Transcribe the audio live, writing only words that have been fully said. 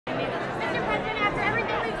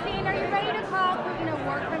ready to call Putin a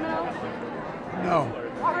war criminal? No.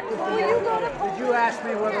 Will you go to Poland? Did you ask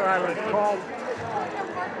me whether I would call?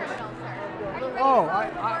 Oh,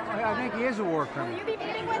 I think he is a war criminal. Will you be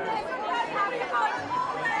meeting with him?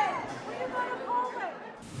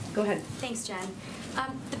 Go ahead. Thanks, Jen.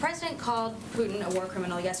 The president called Putin a war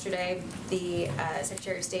criminal yesterday. The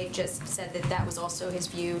Secretary of State just said that that was also his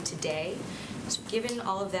view today. So given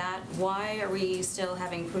all of that, why are we still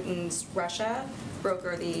having Putin's Russia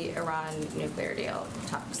broker the Iran nuclear deal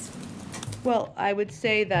talks? Well, I would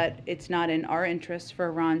say that it's not in our interest for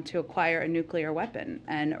Iran to acquire a nuclear weapon,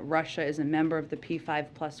 and Russia is a member of the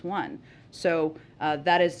P5+1. So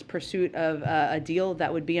that is pursuit of a deal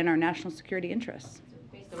that would be in our national security interests.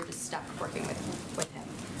 So we're just stuck working with him.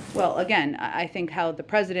 Well, again, I think how the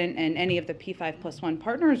president and any of the P5+1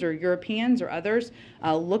 partners or Europeans or others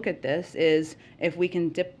look at this is if we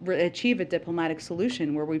can achieve a diplomatic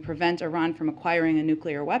solution where we prevent Iran from acquiring a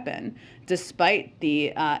nuclear weapon, despite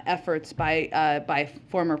the efforts by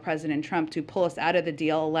former President Trump to pull us out of the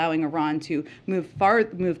deal, allowing Iran to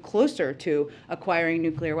move closer to acquiring a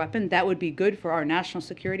nuclear weapon, that would be good for our national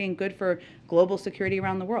security and good for global security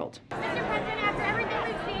around the world. Mr. President, after everything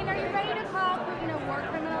we've seen, are you ready to call Putin a war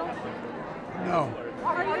criminal? No.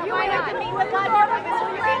 Are you ready to meet with Vladimir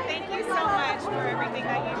Putin? Thank you so much for everything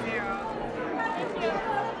that you do. Thank you.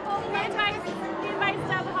 Sometimes you might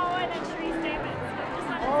stop Holland and tree statements. Just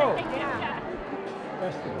want to say thank you. Yeah.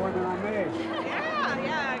 Best appointment I made.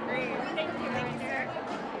 Yeah, agreed. Thank you. Thank you, sir.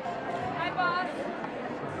 Hi, boss.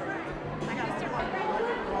 Mr. President.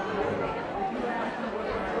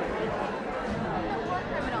 War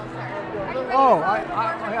criminal, sir. Are you ready Oh, to call him a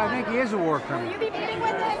war criminal? I think he is a war criminal. Will you be meeting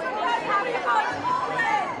with him?